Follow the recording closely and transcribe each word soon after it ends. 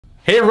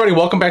Hey everybody,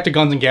 welcome back to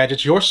Guns and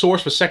Gadgets, your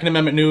source for Second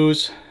Amendment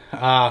news.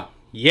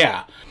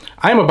 Yeah,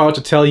 I'm about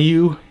to tell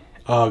you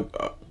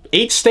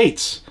 8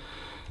 states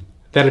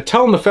that are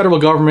telling the federal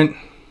government,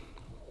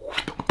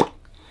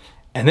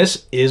 and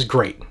this is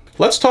great.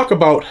 Let's talk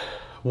about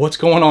what's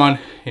going on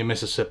in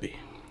Mississippi.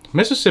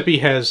 Mississippi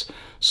has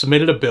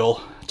submitted a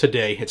bill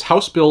today. It's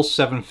House Bill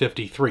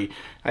 753.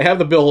 I have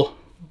the bill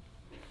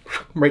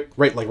right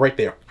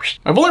there.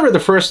 I've only read the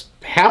first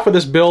half of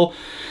this bill.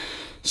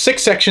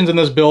 6 sections in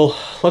this bill.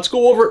 Let's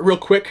go over it real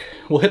quick.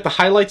 We'll hit the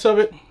highlights of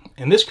it,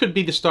 and this could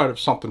be the start of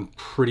something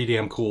pretty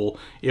damn cool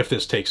if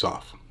this takes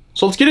off.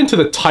 So let's get into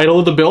the title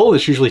of the bill.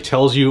 This usually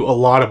tells you a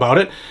lot about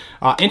it.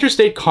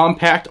 Interstate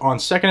Compact on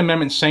Second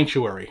Amendment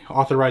Sanctuary.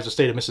 Authorize the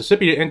state of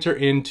Mississippi to enter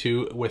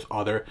into with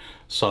other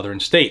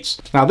southern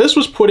states. Now this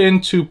was put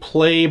into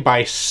play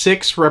by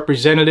 6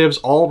 representatives,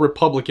 all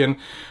Republican.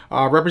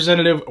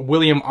 Representative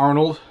William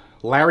Arnold,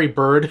 Larry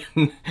Bird,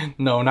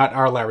 no, not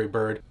our Larry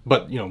Bird,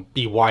 but, you know,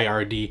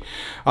 B-Y-R-D,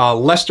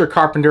 Lester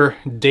Carpenter,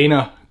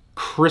 Dana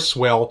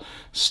Criswell,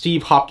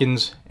 Steve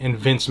Hopkins, and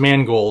Vince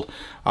Mangold.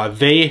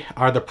 They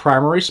are the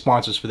primary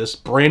sponsors for this.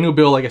 Brand new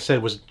bill, like I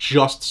said, was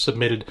just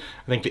submitted.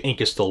 I think the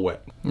ink is still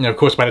wet. And of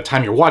course, by the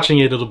time you're watching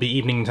it, it'll be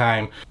evening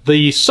time.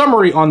 The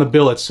summary on the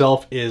bill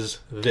itself is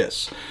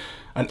this.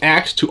 An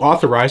act to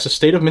authorize the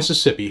state of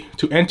Mississippi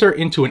to enter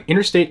into an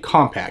interstate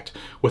compact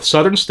with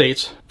southern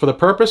states for the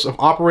purpose of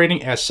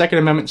operating as Second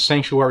Amendment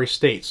sanctuary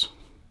states.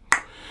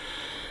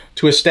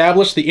 To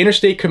establish the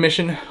Interstate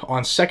Commission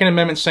on Second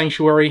Amendment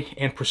Sanctuary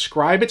and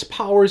prescribe its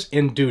powers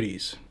and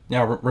duties.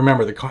 Now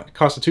remember, the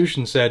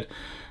Constitution said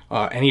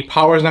any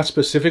powers not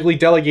specifically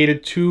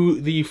delegated to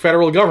the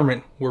federal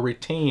government were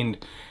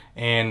retained,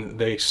 and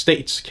the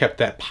states kept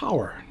that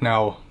power.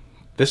 Now,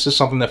 this is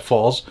something that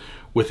falls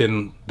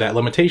within that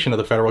limitation of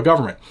the federal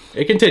government.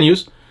 It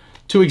continues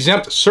to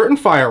exempt certain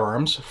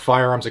firearms,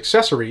 firearms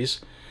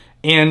accessories,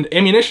 and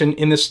ammunition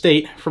in the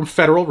state from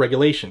federal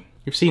regulation.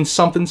 You've seen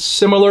something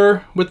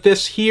similar with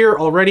this here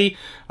already.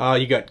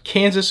 You got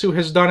Kansas who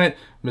has done it,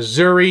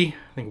 Missouri,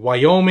 I think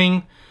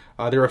Wyoming.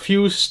 There are a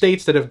few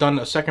states that have done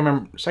a Second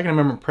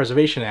Amendment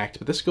Preservation Act,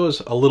 but this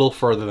goes a little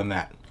further than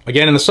that.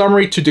 Again, in the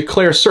summary, to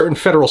declare certain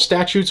federal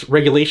statutes,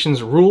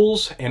 regulations,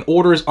 rules, and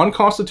orders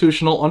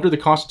unconstitutional under the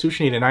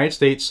Constitution of the United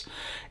States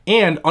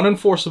and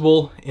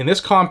unenforceable in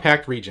this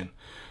compact region.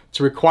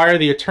 To require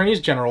the Attorneys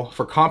General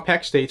for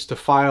compact states to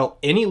file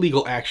any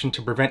legal action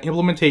to prevent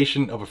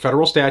implementation of a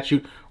federal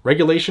statute,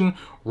 regulation,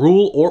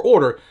 rule, or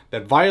order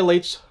that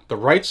violates the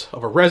rights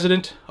of a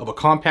resident of a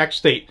compact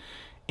state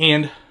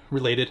and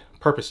related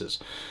purposes.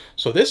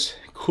 So this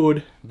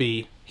could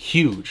be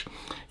huge.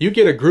 You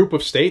get a group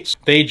of states,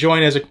 they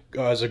join as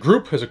a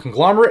group, as a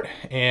conglomerate,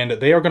 and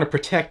they are going to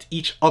protect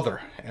each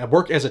other and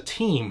work as a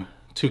team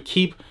to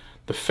keep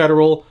the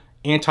federal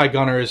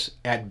anti-gunners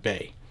at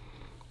bay.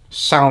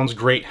 Sounds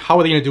great. How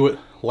are they going to do it?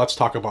 Let's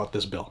talk about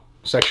this bill.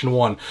 Section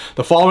 1.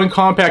 The following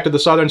compact of the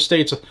southern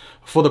states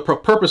for the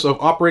purpose of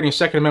operating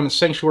Second Amendment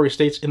sanctuary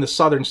states in the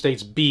southern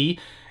states be,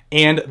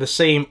 and the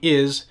same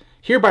is,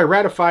 hereby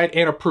ratified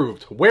and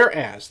approved.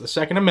 Whereas the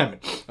Second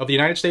Amendment of the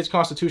United States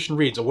Constitution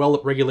reads, a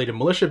well-regulated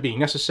militia being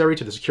necessary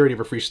to the security of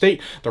a free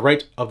state, the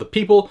right of the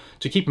people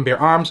to keep and bear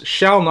arms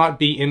shall not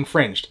be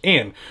infringed.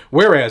 And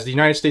whereas the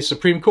United States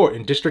Supreme Court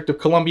in District of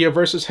Columbia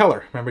versus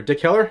Heller, remember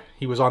Dick Heller?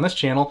 He was on this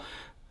channel.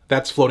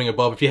 That's floating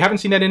above. If you haven't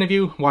seen that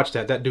interview, watch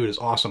that. That dude is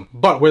awesome.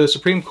 But where the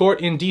Supreme Court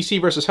in D.C.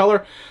 versus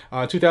Heller,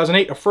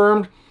 2008,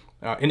 affirmed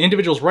an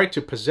individual's right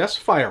to possess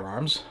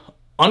firearms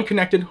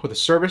unconnected with a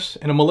service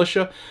in a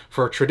militia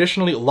for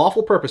traditionally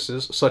lawful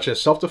purposes such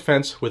as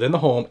self-defense within the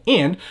home,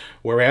 and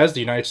whereas the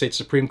United States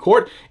Supreme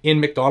Court in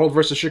McDonald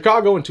versus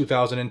Chicago in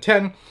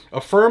 2010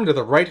 affirmed that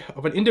the right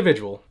of an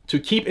individual to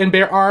keep and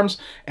bear arms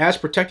as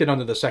protected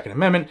under the Second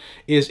Amendment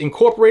is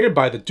incorporated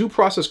by the Due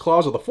Process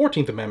Clause of the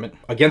 14th Amendment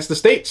against the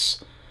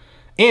states.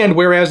 And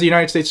whereas the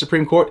United States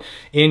Supreme Court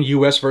in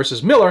U.S.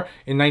 versus Miller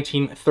in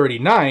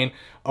 1939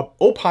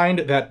 opined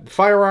that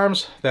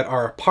firearms that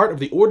are part of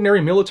the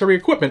ordinary military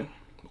equipment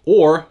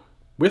or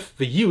with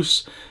the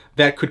use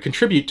that could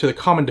contribute to the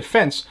common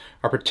defense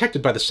are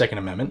protected by the Second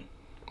Amendment,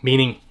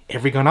 meaning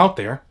every gun out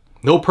there,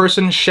 no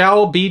person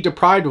shall be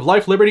deprived of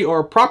life, liberty,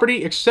 or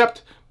property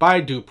except by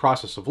due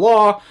process of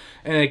law.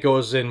 And it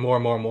goes in more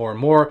and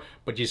more,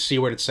 but you see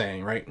what it's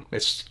saying, right?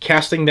 It's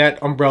casting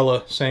that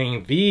umbrella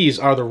saying these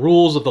are the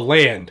rules of the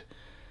land.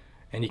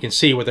 And you can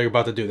see what they're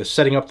about to do. They're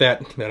setting up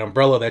that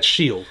umbrella, that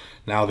shield.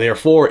 Now,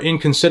 therefore, in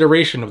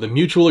consideration of the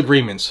mutual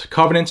agreements,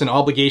 covenants, and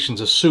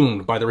obligations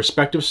assumed by the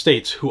respective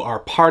states who are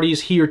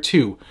parties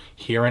hereto,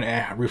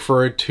 herein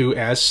referred to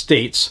as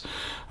states,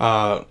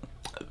 the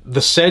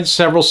said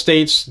several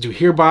states do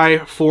hereby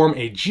form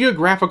a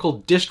geographical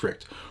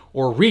district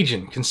or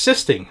region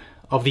consisting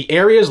of the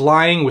areas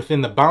lying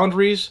within the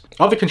boundaries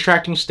of the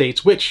contracting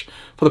states, which,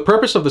 for the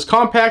purpose of this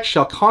compact,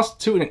 shall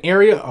constitute an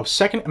area of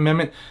Second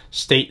Amendment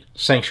state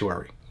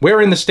sanctuary,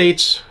 wherein the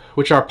states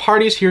which are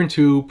parties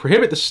hereunto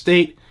prohibit the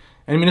state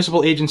and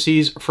municipal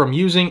agencies from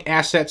using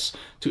assets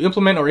to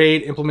implement or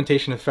aid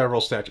implementation of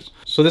federal statutes.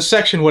 So this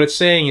section, what it's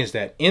saying is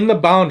that in the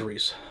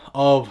boundaries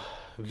of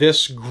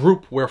this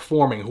group we're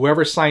forming,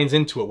 whoever signs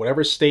into it,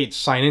 whatever states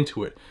sign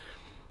into it,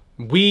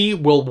 we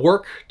will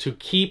work to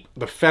keep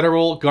the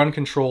federal gun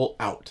control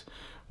out.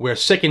 We're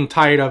sick and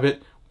tired of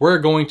it. We're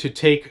going to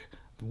take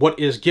what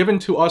is given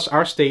to us,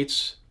 our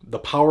states, the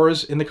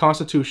powers in the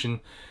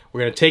Constitution.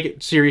 We're going to take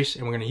it serious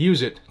and we're going to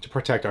use it to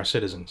protect our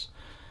citizens.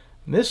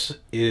 This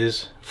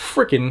is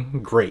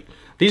freaking great.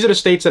 These are the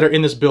states that are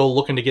in this bill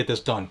looking to get this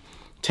done.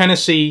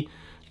 Tennessee,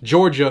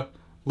 Georgia,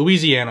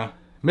 Louisiana,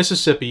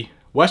 Mississippi,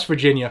 West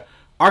Virginia,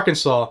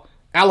 Arkansas,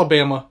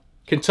 Alabama,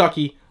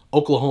 Kentucky,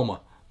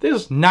 Oklahoma.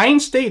 There's 9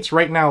 states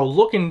right now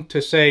looking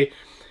to say,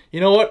 you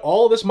know what,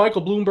 all this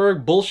Michael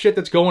Bloomberg bullshit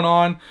that's going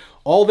on,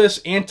 all this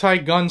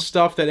anti-gun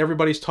stuff that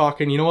everybody's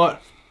talking, you know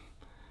what?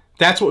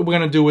 That's what we're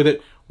going to do with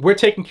it. We're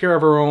taking care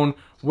of our own.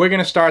 We're going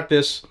to start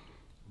this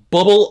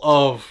bubble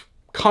of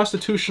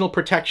constitutional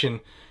protection,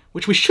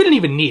 which we shouldn't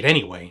even need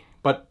anyway,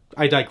 but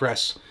I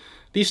digress.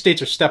 These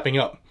states are stepping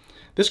up.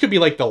 This could be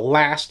like the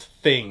last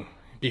thing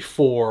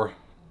before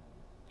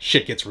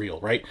shit gets real,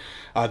 right?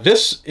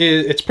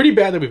 It's pretty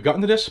bad that we've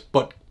gotten to this,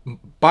 but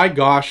by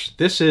gosh,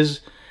 this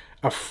is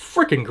a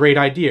freaking great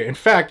idea. In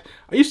fact,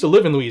 I used to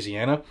live in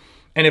Louisiana,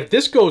 and if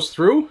this goes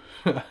through,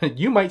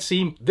 you might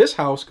see this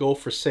house go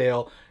for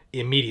sale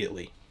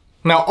immediately.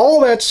 Now, all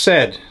that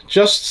said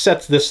just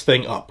sets this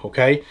thing up,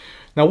 okay?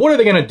 Now, what are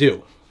they going to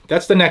do?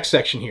 That's the next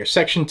section here.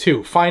 Section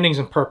 2, findings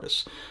and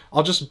purpose.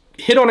 I'll just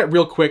hit on it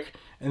real quick,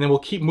 and then we'll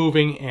keep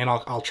moving, and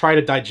I'll try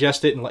to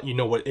digest it and let you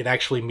know what it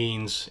actually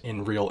means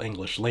in real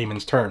English,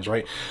 layman's terms,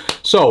 right?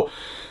 So,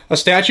 a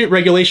statute,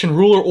 regulation,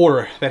 rule, or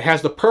order that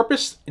has the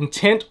purpose,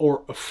 intent,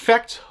 or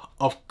effect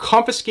of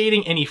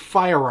confiscating any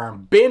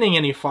firearm, banning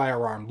any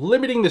firearm,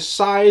 limiting the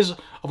size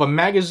of a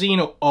magazine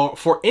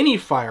for any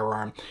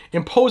firearm,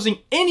 imposing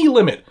any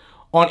limit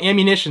on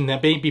ammunition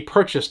that may be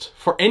purchased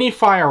for any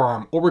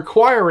firearm, or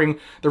requiring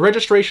the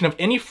registration of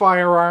any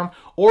firearm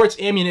or its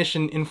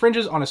ammunition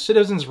infringes on a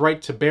citizen's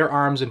right to bear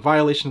arms in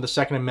violation of the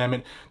Second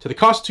Amendment to the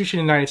Constitution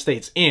of the United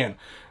States, and,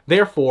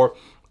 therefore,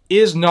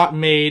 is not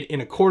made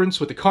in accordance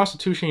with the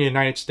Constitution of the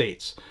United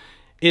States,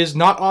 is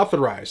not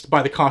authorized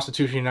by the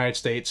Constitution of the United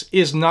States,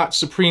 is not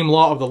supreme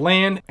law of the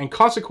land, and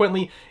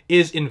consequently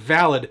is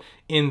invalid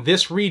in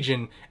this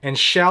region, and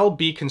shall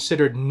be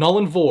considered null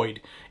and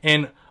void,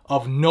 and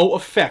of no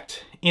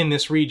effect in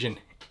this region.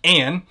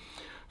 And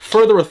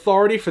further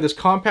authority for this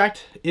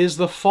compact is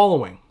the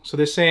following. So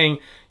they're saying,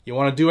 you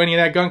want to do any of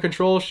that gun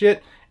control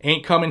shit?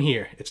 Ain't coming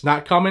here. It's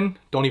not coming.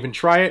 Don't even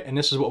try it. And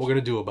this is what we're going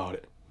to do about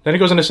it. Then it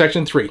goes into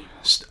section 3.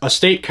 A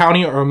state,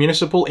 county, or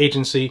municipal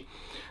agency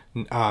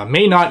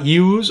may not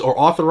use or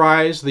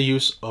authorize the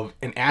use of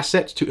an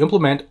asset to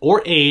implement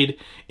or aid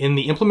in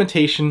the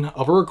implementation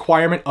of a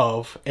requirement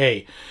of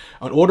A,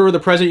 an order of the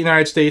President of the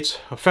United States,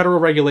 a federal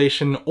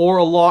regulation, or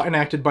a law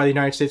enacted by the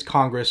United States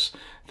Congress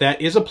that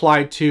is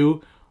applied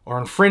to or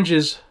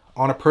infringes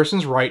on a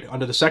person's right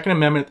under the Second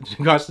Amendment to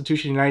the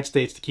Constitution of the United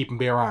States to keep and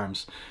bear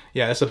arms.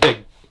 Yeah, that's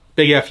a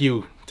big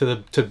FU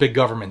to big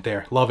government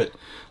there. Love it.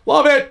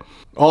 Love it!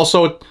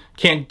 Also,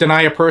 can't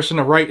deny a person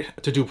a right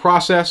to due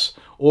process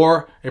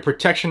or a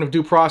protection of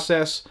due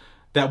process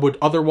that would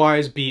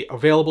otherwise be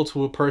available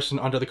to a person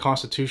under the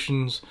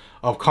constitutions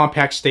of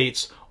compact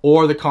states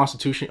or the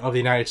Constitution of the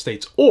United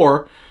States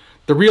or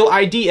the Real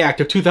ID Act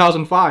of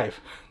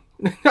 2005.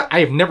 I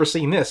have never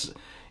seen this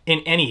in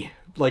any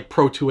like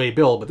Pro 2A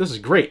bill, but this is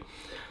great.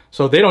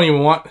 So they don't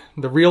even want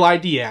the Real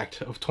ID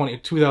Act of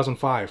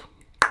 2005.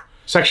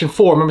 Section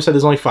 4, remember I said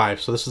there's only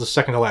 5, so this is the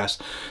second to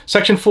last.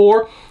 Section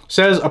 4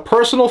 says a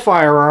personal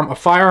firearm, a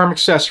firearm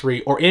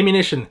accessory, or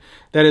ammunition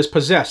that is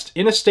possessed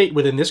in a state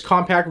within this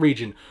compact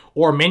region,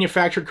 or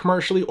manufactured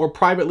commercially or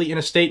privately in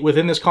a state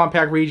within this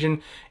compact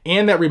region,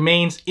 and that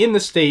remains in the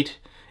state,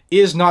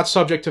 is not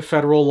subject to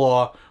federal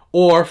law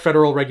or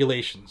federal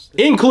regulations,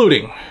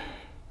 including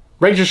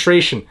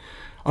registration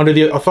under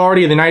the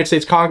authority of the United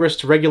States Congress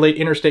to regulate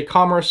interstate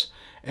commerce,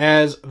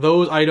 as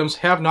those items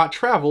have not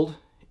traveled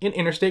in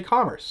interstate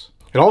commerce.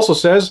 It also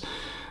says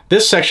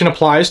this section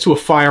applies to a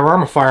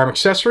firearm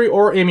accessory,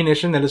 or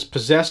ammunition that is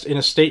possessed in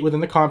a state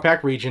within the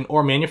compact region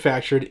or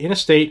manufactured in a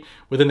state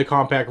within the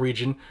compact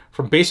region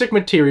from basic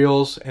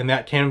materials, and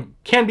that can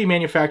be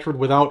manufactured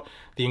without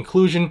the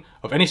inclusion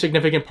of any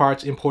significant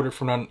parts imported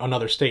from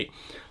another state.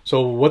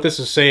 So what this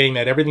is saying,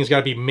 that everything's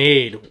got to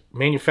be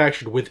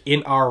manufactured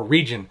within our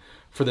region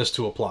for this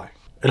to apply.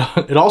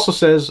 It also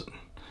says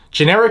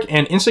generic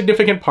and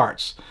insignificant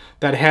parts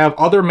that have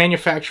other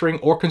manufacturing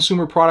or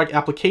consumer product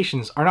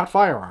applications are not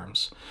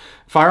firearms,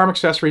 firearm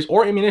accessories,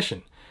 or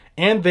ammunition,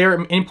 and their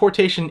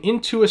importation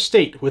into a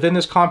state within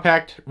this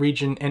compact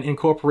region and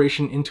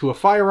incorporation into a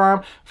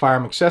firearm,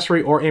 firearm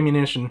accessory, or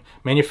ammunition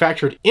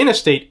manufactured in a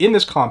state in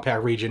this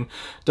compact region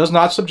does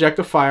not subject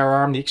the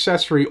firearm, the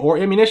accessory, or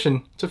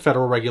ammunition to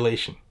federal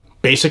regulation.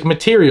 Basic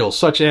materials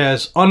such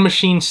as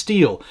unmachined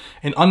steel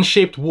and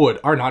unshaped wood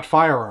are not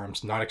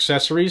firearms, not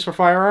accessories for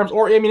firearms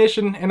or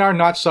ammunition, and are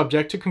not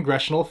subject to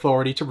congressional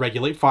authority to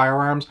regulate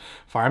firearms,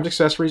 firearms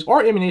accessories,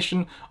 or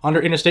ammunition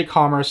under interstate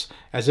commerce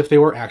as if they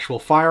were actual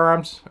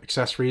firearms,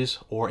 accessories,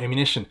 or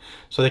ammunition.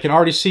 So they can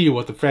already see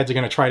what the feds are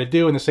going to try to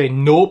do, and they say,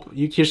 nope,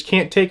 you just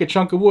can't take a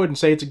chunk of wood and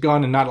say it's a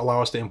gun and not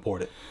allow us to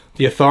import it.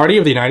 The authority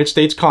of the United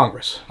States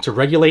Congress to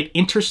regulate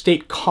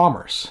interstate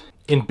commerce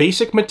in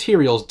basic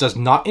materials does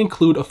not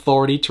include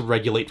authority to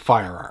regulate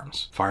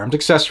firearms, firearms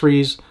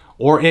accessories,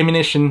 or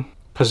ammunition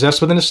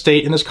possessed within a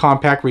state in this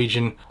compact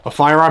region. A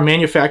firearm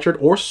manufactured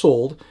or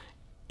sold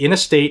in a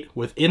state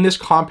within this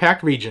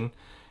compact region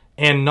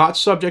and not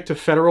subject to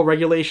federal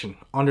regulation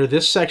under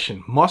this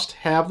section must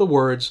have the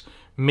words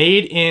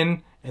 "made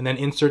in" and then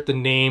insert the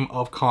name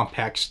of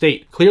compact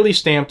state clearly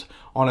stamped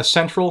on a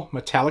central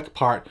metallic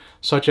part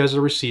such as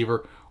a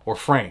receiver or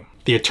frame.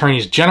 The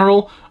attorneys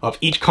general of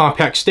each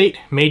compact state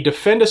may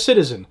defend a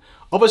citizen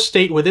of a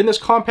state within this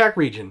compact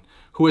region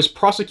who is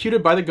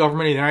prosecuted by the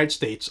government of the United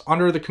States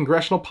under the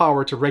congressional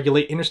power to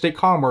regulate interstate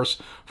commerce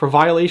for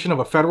violation of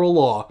a federal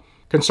law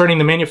concerning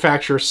the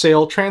manufacture,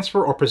 sale,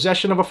 transfer, or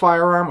possession of a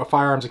firearm, a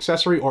firearms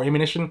accessory, or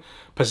ammunition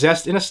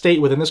possessed in a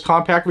state within this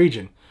compact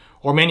region,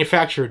 or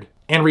manufactured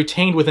and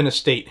retained within a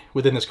state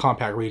within this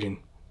compact region.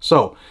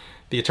 So,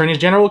 the attorneys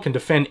general can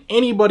defend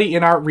anybody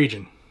in our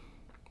region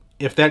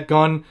if that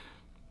gun,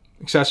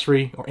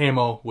 accessory, or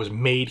ammo was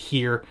made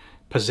here,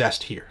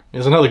 possessed here.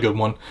 Here's another good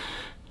one.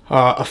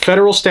 A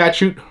federal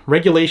statute,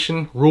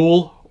 regulation,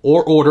 rule,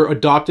 or order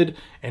adopted,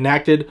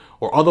 enacted,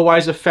 or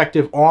otherwise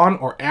effective on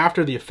or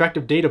after the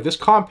effective date of this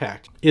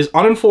compact is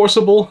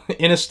unenforceable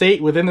in a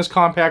state within this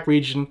compact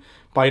region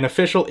by an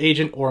official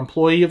agent or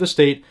employee of the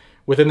state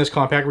within this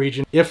compact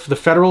region if the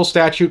federal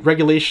statute,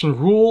 regulation,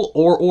 rule,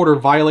 or order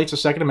violates the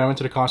Second Amendment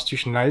to the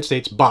Constitution of the United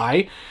States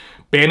by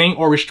banning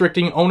or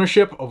restricting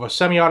ownership of a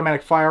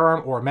semi-automatic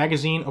firearm or a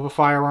magazine of a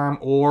firearm,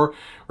 or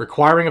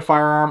requiring a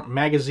firearm,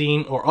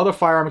 magazine, or other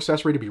firearm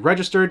accessory to be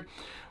registered.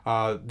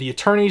 The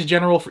attorneys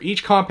general for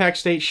each compact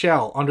state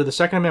shall, under the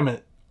Second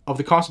Amendment of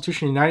the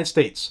Constitution of the United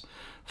States,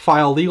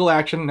 file legal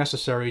action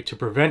necessary to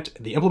prevent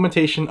the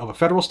implementation of a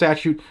federal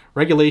statute,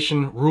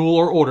 regulation, rule,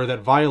 or order that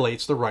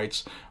violates the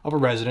rights of a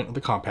resident of the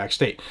compact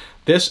state.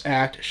 This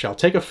act shall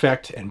take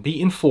effect and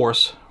be in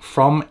force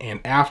from and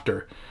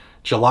after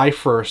July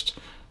 1st,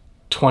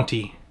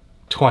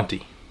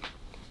 2020.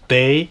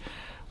 They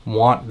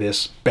want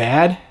this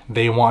bad.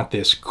 They want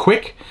this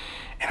quick.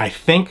 And I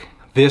think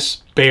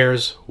this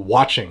bears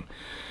watching.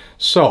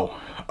 So,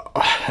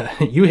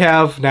 you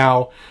have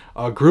now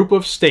a group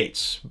of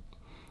states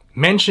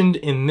mentioned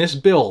in this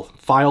bill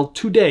filed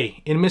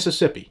today in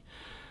Mississippi.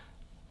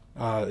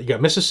 You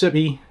got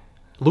Mississippi,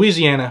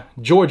 Louisiana,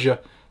 Georgia,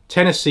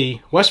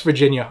 Tennessee, West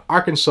Virginia,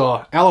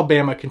 Arkansas,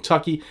 Alabama,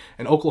 Kentucky,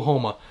 and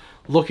Oklahoma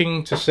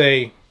looking to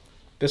say,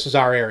 this is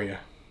our area.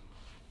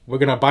 We're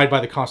going to abide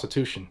by the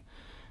Constitution.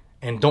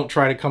 And don't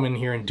try to come in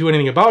here and do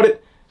anything about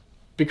it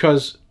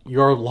because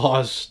your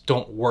laws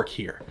don't work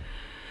here.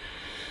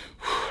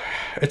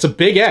 It's a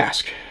big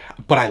ask,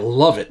 but I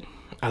love it.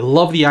 I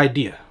love the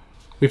idea.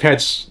 We've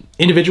had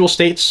individual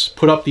states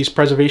put up these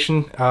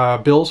preservation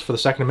bills for the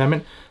Second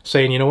Amendment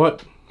saying, you know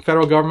what,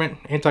 federal government,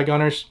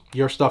 anti-gunners,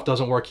 your stuff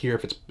doesn't work here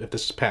if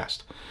this is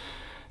passed.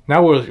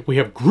 Now we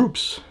have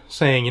groups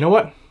saying, you know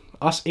what,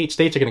 us 8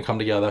 states are going to come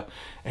together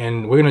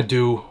and we're going to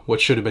do what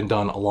should have been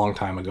done a long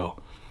time ago.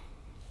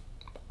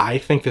 I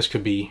think this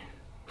could be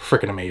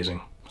freaking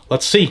amazing.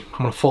 Let's see. I'm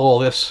going to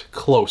follow this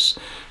close.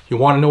 If you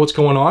want to know what's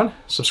going on,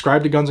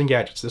 subscribe to Guns and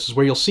Gadgets. This is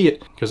where you'll see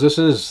it, because this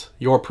is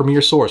your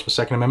premier source for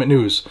Second Amendment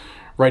news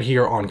right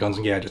here on Guns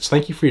and Gadgets.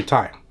 Thank you for your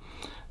time.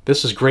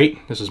 This is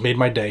great. This has made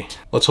my day.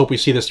 Let's hope we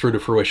see this through to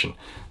fruition.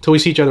 Until we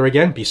see each other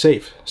again, be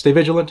safe, stay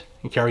vigilant,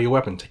 and carry your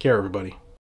weapon. Take care, everybody.